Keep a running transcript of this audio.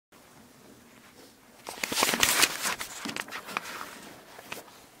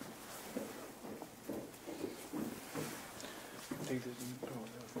take this and put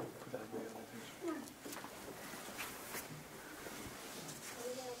that away.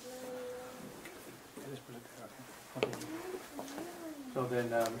 Just put it there, okay. So then,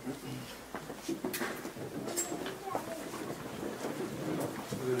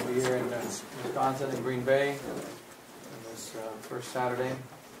 we're going to be here in Wisconsin, in Green Bay, on this first Saturday.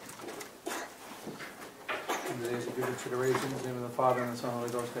 In the days of your considerations, in the name of the Father, and the Son, and the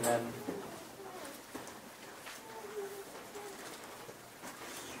Holy Ghost, amen.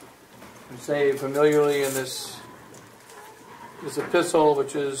 We say familiarly in this epistle,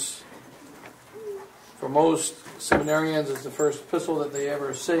 which is, for most seminarians, is the first epistle that they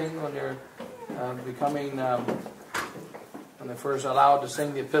ever sing when they're when they're first allowed to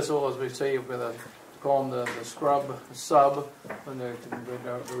sing the epistle, as we say, call them the sub, when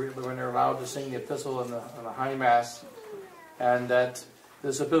they're allowed to sing the epistle in the high mass, and that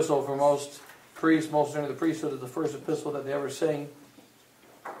this epistle for most priests, most of the priesthood, is the first epistle that they ever sing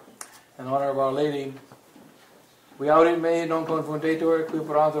in honor of Our Lady. We audit me non confundetur, qui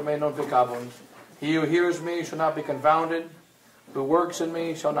perantur me non peccabunt. He who hears me shall not be confounded, who works in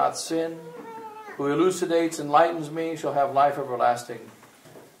me shall not sin, who elucidates, enlightens me, shall have life everlasting.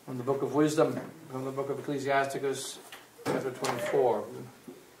 From the Book of Wisdom, from the Book of Ecclesiasticus, chapter 24.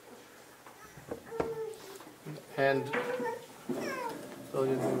 And so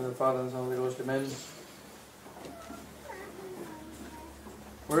in the name of the Father, and the Son, and the Holy Ghost, amen.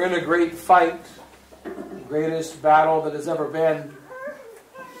 We're in a great fight, the greatest battle that has ever been,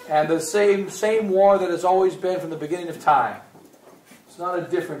 and the same war that has always been from the beginning of time. It's not a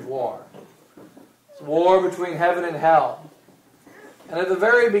different war. It's a war between heaven and hell. And at the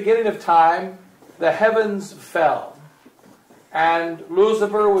very beginning of time, the heavens fell, and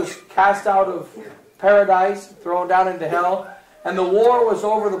Lucifer was cast out of paradise, thrown down into hell, and the war was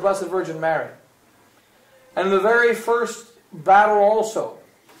over the Blessed Virgin Mary. And in the very first battle also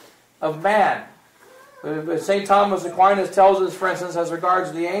of man, St. Thomas Aquinas tells us, for instance, as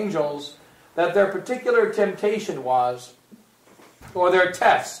regards the angels, that their particular temptation was, or their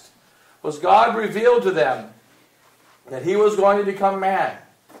test, was God revealed to them that He was going to become man,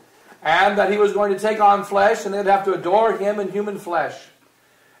 and that He was going to take on flesh, and they'd have to adore Him in human flesh.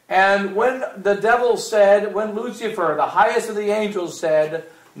 And when the devil said, when Lucifer, the highest of the angels, said,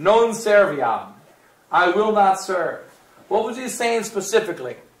 non serviam, I will not serve, what was he saying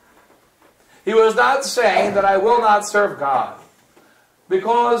specifically? He was not saying that I will not serve God,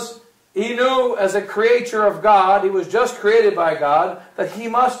 because he knew as a creature of God, he was just created by God, that he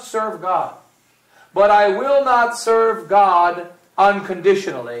must serve God. But I will not serve God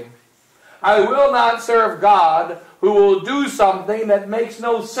unconditionally. I will not serve God who will do something that makes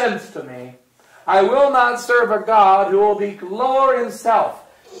no sense to me. I will not serve a God who will lower himself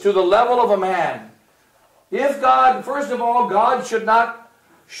to the level of a man. If God, first of all, God should not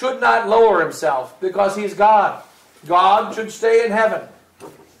lower himself, because He's God. God should stay in heaven.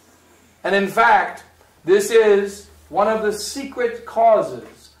 And in fact, this is one of the secret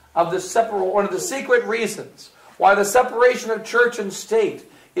causes of one of the secret reasons why the separation of church and state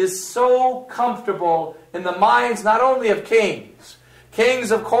is so comfortable in the minds not only of kings.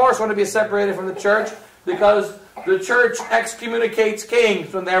 Kings, of course, want to be separated from the church because the church excommunicates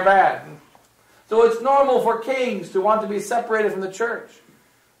kings when they're bad. So it's normal for kings to want to be separated from the church.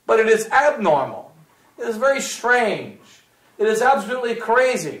 But it is abnormal. It is very strange. It is absolutely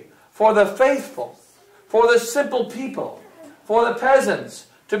crazy for the faithful, for the simple people, for the peasants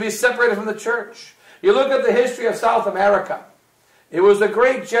to be separated from the church. You look at the history of South America. It was the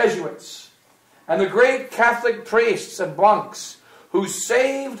great Jesuits and the great Catholic priests and monks who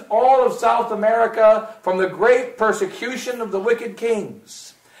saved all of South America from the great persecution of the wicked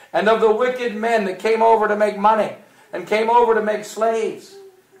kings and of the wicked men that came over to make money and came over to make slaves.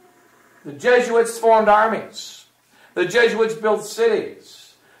 The Jesuits formed armies. The Jesuits built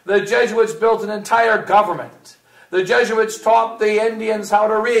cities. The Jesuits built an entire government. The Jesuits taught the Indians how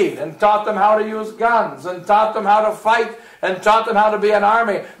to read, and taught them how to use guns, and taught them how to fight, and taught them how to be an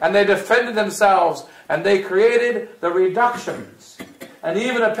army. And they defended themselves, and they created the reductions. And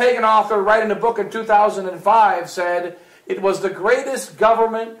even a pagan author writing a book in 2005 said, it was the greatest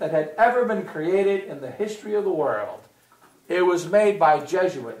government that had ever been created in the history of the world. It was made by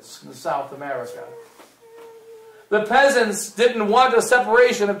Jesuits in South America. The peasants didn't want a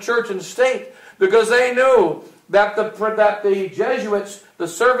separation of church and state because they knew that the Jesuits, the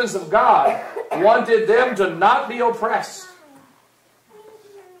servants of God, wanted them to not be oppressed.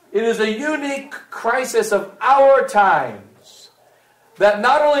 It is a unique crisis of our times that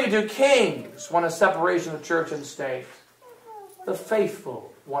not only do kings want a separation of church and state, the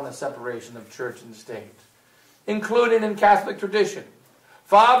faithful want a separation of church and state. including in Catholic tradition.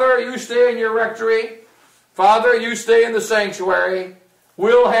 Father, you stay in your rectory. Father, you stay in the sanctuary.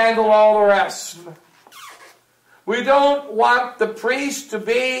 We'll handle all the rest. We don't want the priest to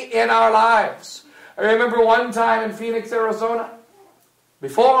be in our lives. I remember one time in Phoenix, Arizona,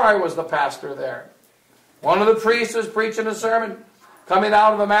 before I was the pastor there, one of the priests was preaching a sermon, coming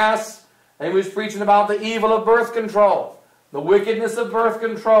out of the Mass, and he was preaching about the evil of birth control, the wickedness of birth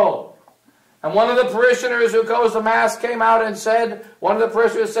control. And one of the parishioners who goes to Mass came out and said, one of the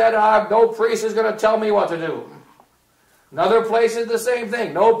parishioners said, no priest is going to tell me what to do. Another place is the same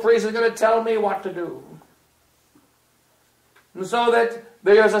thing. No priest is going to tell me what to do. And so that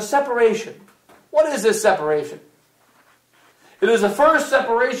there's a separation. What is this separation? It is the first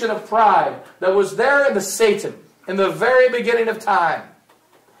separation of pride that was there in the Satan in the very beginning of time.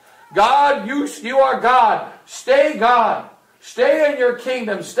 God, you are God. Stay God. Stay in your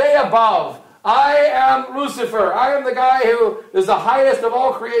kingdom. Stay above. I am Lucifer. I am the guy who is the highest of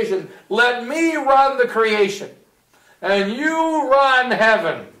all creation. Let me run the creation. And you run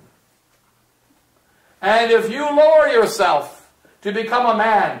heaven. And if you lower yourself to become a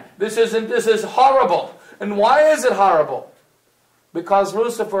man, this is horrible. And why is it horrible? Because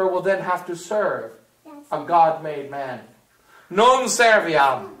Lucifer will then have to serve a God-made man. Non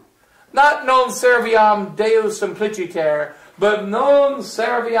serviam. Not non serviam Deus simpliciter, but non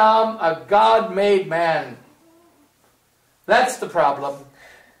serviam a God-made man. That's the problem.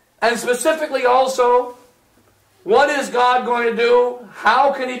 And specifically also, what is God going to do?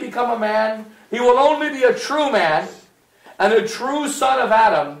 How can he become a man? He will only be a true man and a true son of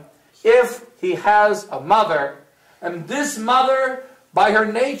Adam if he has a mother. And this mother, by her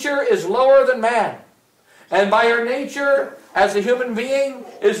nature, is lower than man. And by her nature, as a human being,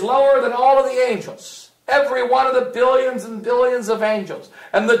 is lower than all of the angels. Every one of the billions and billions of angels.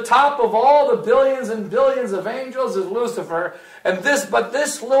 And the top of all the billions and billions of angels is Lucifer. But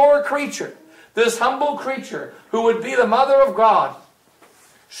this lower creature, this humble creature, who would be the mother of God,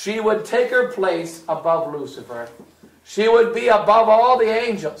 she would take her place above Lucifer. She would be above all the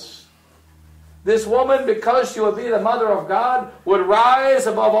angels. This woman, because she would be the mother of God, would rise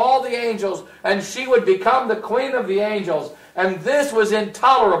above all the angels, and she would become the queen of the angels. And this was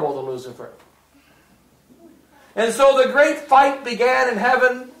intolerable to Lucifer. And so the great fight began in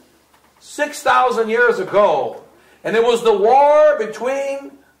heaven 6,000 years ago. And it was the war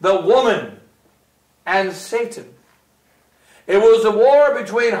between the woman and Satan. It was a war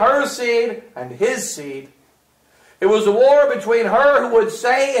between her seed and his seed. It was a war between her who would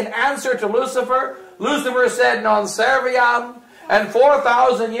say in answer to Lucifer, Lucifer said non serviam, and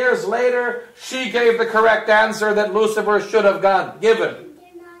 4,000 years later she gave the correct answer that Lucifer should have given.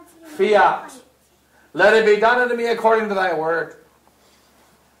 Fiat. Let it be done unto me according to thy word.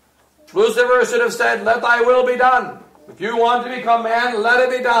 Lucifer should have said, let thy will be done. If you want to become man, let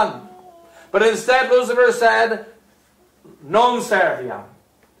it be done. But instead Lucifer said, non serviam.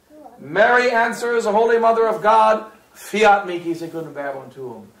 Mary answers, the Holy Mother of God, fiat mihi secundum verbum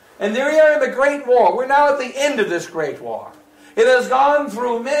tuum. And there we are in the great war. We're now at the end of this great war. It has gone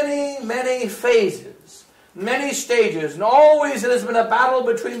through many, many phases, many stages, and always it has been a battle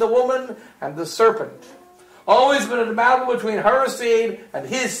between the woman and the serpent. Always been a battle between her seed and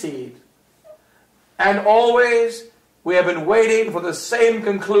his seed. And always we have been waiting for the same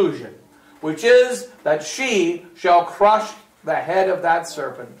conclusion, which is that she shall crush the head of that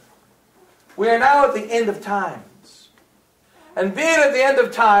serpent. We are now at the end of times. And being at the end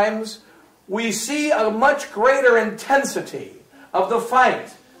of times, we see a much greater intensity of the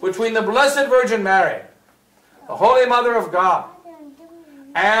fight between the Blessed Virgin Mary, the Holy Mother of God,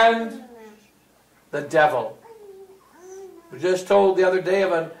 and the devil. We just told the other day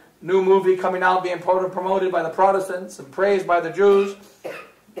of a new movie coming out, being promoted by the Protestants and praised by the Jews.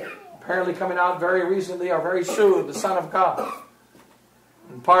 Apparently coming out very recently or very soon, The Son of God.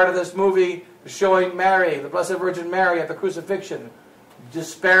 And part of this movie is showing Mary, the Blessed Virgin Mary at the crucifixion,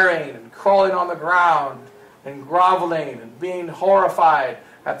 despairing and crawling on the ground and groveling and being horrified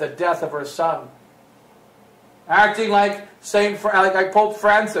at the death of her son. Acting like Pope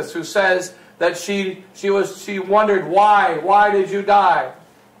Francis, who says that she wondered why did you die?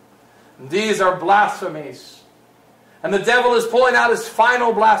 And these are blasphemies. And the devil is pulling out his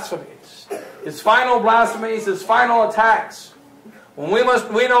final blasphemies, his final attacks. When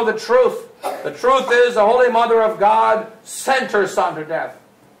we know the truth. The truth is the Holy Mother of God sent her son to death.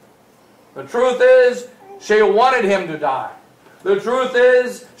 The truth is she wanted him to die. The truth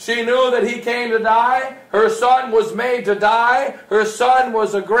is she knew that he came to die. Her son was made to die. Her son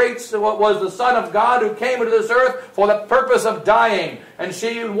was the Son of God who came into this earth for the purpose of dying. And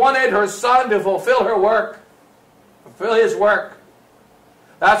she wanted her son to fulfill her work. fulfill his work.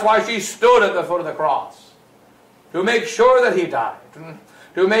 That's why she stood at the foot of the cross, to make sure that he died,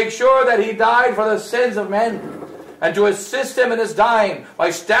 to make sure that he died for the sins of men, and to assist him in his dying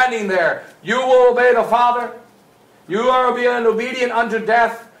by standing there. You will obey the Father. You are being obedient unto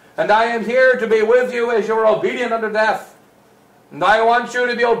death, and I am here to be with you as you are obedient unto death. And I want you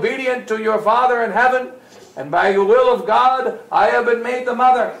to be obedient to your Father in heaven, and by the will of God, I have been made the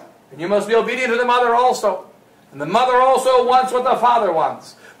mother. And you must be obedient to the mother also. And the mother also wants what the Father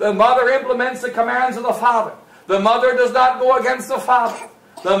wants. The mother implements the commands of the Father. The mother does not go against the Father.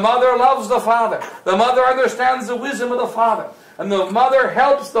 The mother loves the Father. The mother understands the wisdom of the Father. And the mother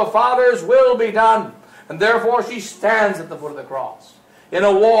helps the Father's will be done. And therefore she stands at the foot of the cross. In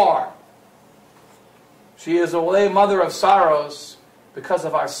a war, she is a mother of sorrows because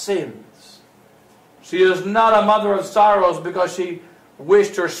of our sins. She is not a mother of sorrows because she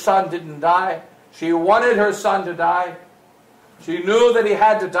wished her son didn't die. She wanted her son to die. She knew that he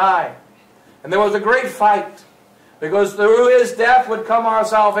had to die. And there was a great fight, because through his death would come our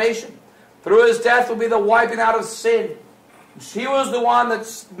salvation. Through his death would be the wiping out of sin. She was the one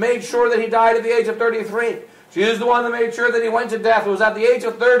that made sure that he died at the age of 33. She is the one that made sure that he went to death. It was at the age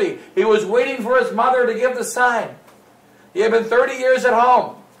of 30. He was waiting for his mother to give the sign. He had been 30 years at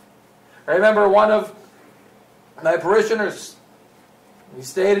home. I remember one of my parishioners, he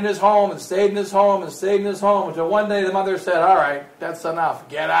stayed in his home and stayed in his home and stayed in his home until one day the mother said, "All right, that's enough.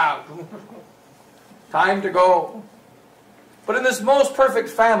 Get out. Time to go." But in this most perfect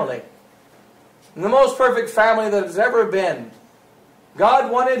family, in the most perfect family that has ever been,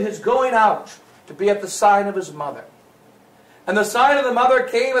 God wanted his going out to be at the sign of his mother. And the sign of the mother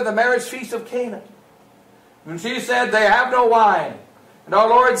came at the marriage feast of Cana. And she said, "They have no wine." And our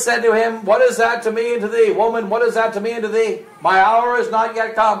Lord said to him, "What is that to me and to thee? Woman, what is that to me and to thee? My hour is not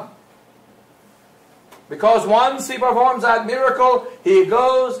yet come." Because once he performs that miracle, he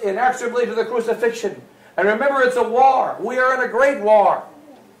goes inexorably to the crucifixion. And remember, it's a war. We are in a great war.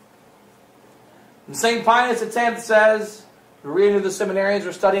 And St. Pius X says, we're reading to the seminarians,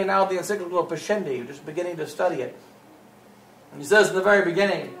 we're studying now the encyclical of Pascendi, we're just beginning to study it. And he says in the very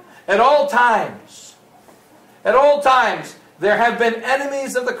beginning, at all times, there have been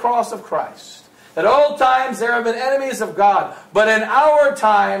enemies of the cross of Christ. At all times there have been enemies of God. But in our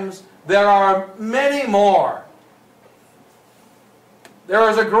times there are many more. There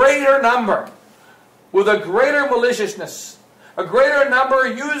is a greater number with a greater maliciousness. A greater number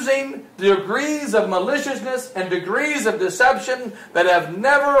using degrees of maliciousness and degrees of deception that have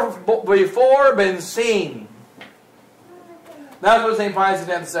never before been seen. That's what St. Pius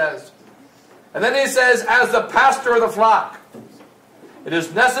X says. And then he says, as the pastor of the flock, it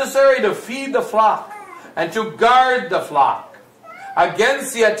is necessary to feed the flock and to guard the flock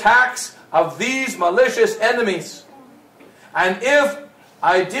against the attacks of these malicious enemies. And if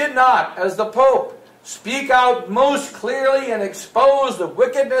I did not, as the Pope, speak out most clearly and expose the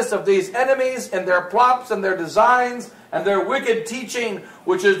wickedness of these enemies and their plots and their designs and their wicked teaching,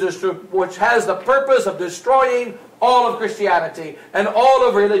 which has the purpose of destroying all of Christianity and all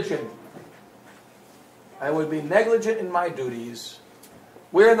of religion, I would be negligent in my duties.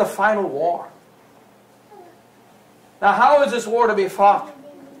 We're in the final war. Now, how is this war to be fought?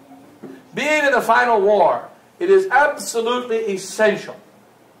 Being in the final war, it is absolutely essential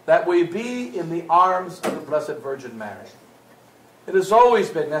that we be in the arms of the Blessed Virgin Mary. It has always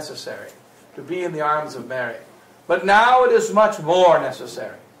been necessary to be in the arms of Mary. But now it is much more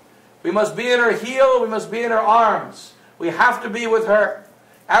necessary. We must be in her heel, we must be in her arms. We have to be with her.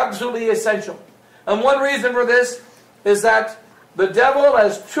 Absolutely essential. And one reason for this is that the devil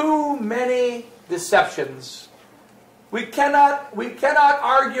has too many deceptions. We cannot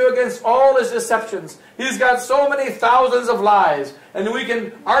argue against all his deceptions. He's got so many thousands of lies, and we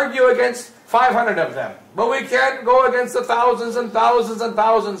can argue against 500 of them. But we can't go against the thousands and thousands and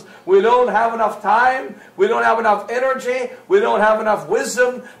thousands. We don't have enough time, we don't have enough energy, we don't have enough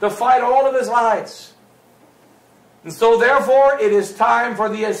wisdom to fight all of his lies. And so therefore, it is time for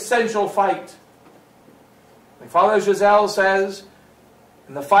the essential fight. Like Father Giselle says,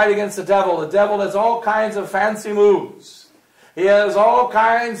 in the fight against the devil has all kinds of fancy moves. He has all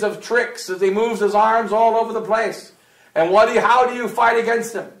kinds of tricks as he moves his arms all over the place. And how do you fight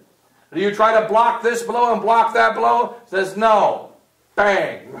against him? Do you try to block this blow and block that blow? He says, no.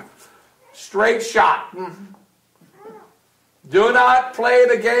 Bang. Straight shot. Do not play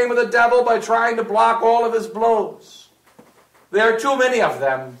the game of the devil by trying to block all of his blows. There are too many of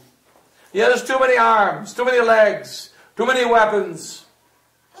them. He has too many arms, too many legs, too many weapons.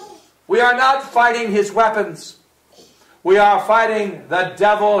 We are not fighting his weapons. We are fighting the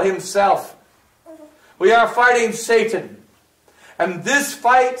devil himself. We are fighting Satan. And this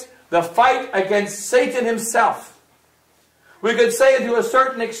fight, the fight against Satan himself, we could say to a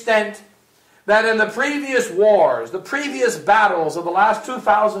certain extent that in the previous wars, the previous battles of the last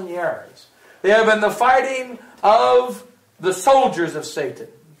 2,000 years, they have been the fighting of the soldiers of Satan,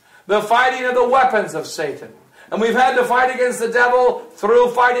 the fighting of the weapons of Satan. And we've had to fight against the devil through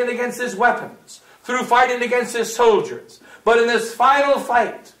fighting against his weapons, through fighting against his soldiers. But in this final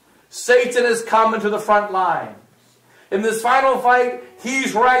fight, Satan has come into the front line. In this final fight,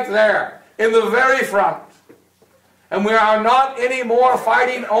 he's right there, in the very front. And we are not anymore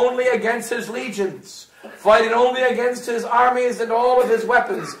fighting only against his legions, fighting only against his armies and all of his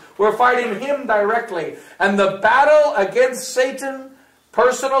weapons. We're fighting him directly. And the battle against Satan,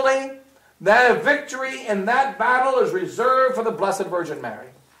 personally, that victory in that battle is reserved for the Blessed Virgin Mary.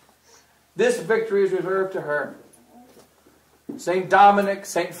 This victory is reserved to her. St. Dominic,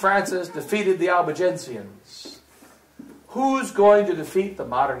 St. Francis defeated the Albigensians. Who's going to defeat the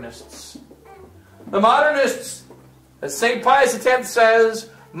modernists? The modernists, as St. Pius X says,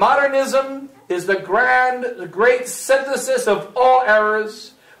 modernism is the great synthesis of all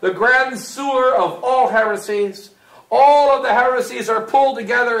errors, the grand sewer of all heresies. All of the heresies are pulled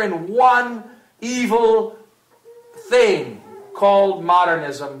together in one evil thing called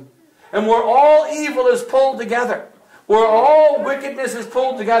modernism. And where all evil is pulled together, where all wickedness is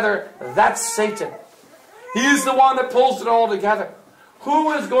pulled together, that's Satan. He's the one that pulls it all together.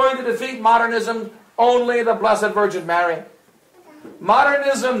 Who is going to defeat modernism? Only the Blessed Virgin Mary.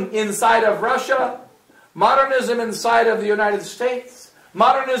 Modernism inside of Russia, modernism inside of the United States,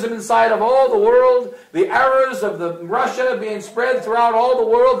 modernism inside of all the world, the errors of Russia being spread throughout all the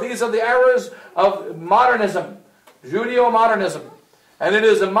world, these are the errors of modernism, Judeo-modernism. And it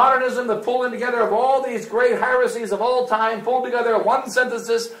is a modernism, the pulling together of all these great heresies of all time, pulled together in one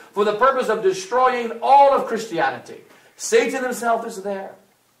synthesis for the purpose of destroying all of Christianity. Satan himself is there.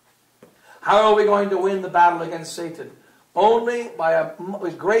 How are we going to win the battle against Satan? Only by a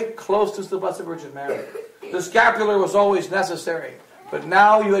great closeness to the Blessed Virgin Mary. The scapular was always necessary, but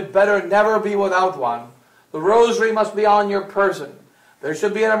now you had better never be without one. The rosary must be on your person. There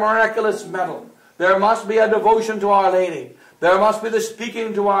should be a miraculous medal. There must be a devotion to Our Lady. There must be the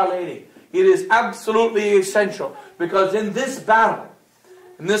speaking to Our Lady. It is absolutely essential, because in this battle,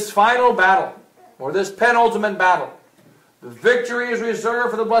 in this final battle, or this penultimate battle, the victory is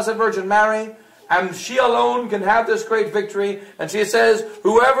reserved for the Blessed Virgin Mary, and she alone can have this great victory. And she says,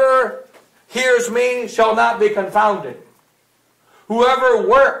 whoever hears me shall not be confounded. Whoever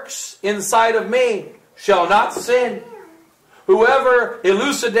works inside of me shall not sin. Whoever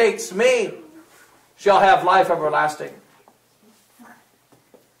elucidates me shall have life everlasting.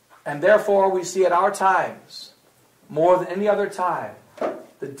 And therefore we see at our times, more than any other time,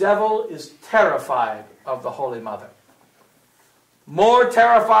 the devil is terrified of the Holy Mother. More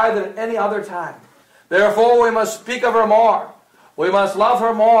terrified than any other time. Therefore we must speak of her more. We must love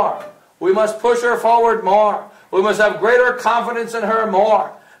her more. We must push her forward more. We must have greater confidence in her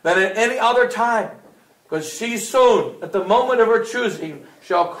more than at any other time. Because she soon, at the moment of her choosing,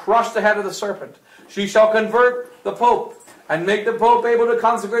 shall crush the head of the serpent. She shall convert the Pope and make the Pope able to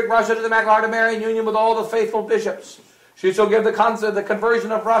consecrate Russia to the Immaculate Heart of Mary in union with all the faithful bishops. She shall give the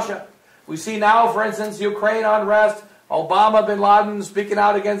conversion of Russia. We see now, for instance, Ukraine unrest, Obama, Bin Laden speaking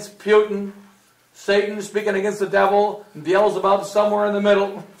out against Putin, Satan speaking against the devil, and Beelzebub somewhere in the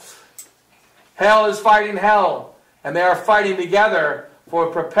middle. Hell is fighting hell, and they are fighting together for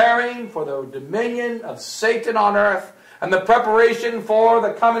preparing for the dominion of Satan on earth and the preparation for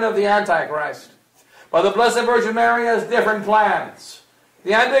the coming of the Antichrist. But the Blessed Virgin Mary has different plans.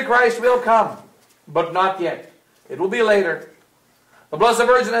 The Antichrist will come, but not yet. It will be later. The Blessed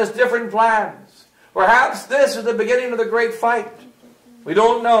Virgin has different plans. Perhaps this is the beginning of the great fight. We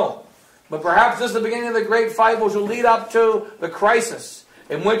don't know. But perhaps this is the beginning of the great fight which will lead up to the crisis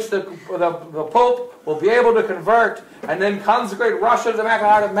in which the Pope will be able to convert and then consecrate Russia to the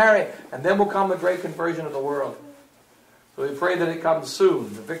Immaculate Heart of Mary. And then will come the great conversion of the world. So we pray that it comes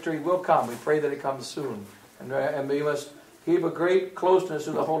soon. The victory will come. We pray that it comes soon. And we must keep a great closeness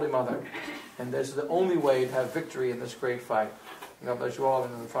to the Holy Mother. And this is the only way to have victory in this great fight. God bless you all,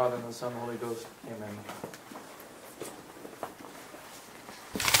 in the name of the Father, and the Son, and the Holy Ghost. Amen.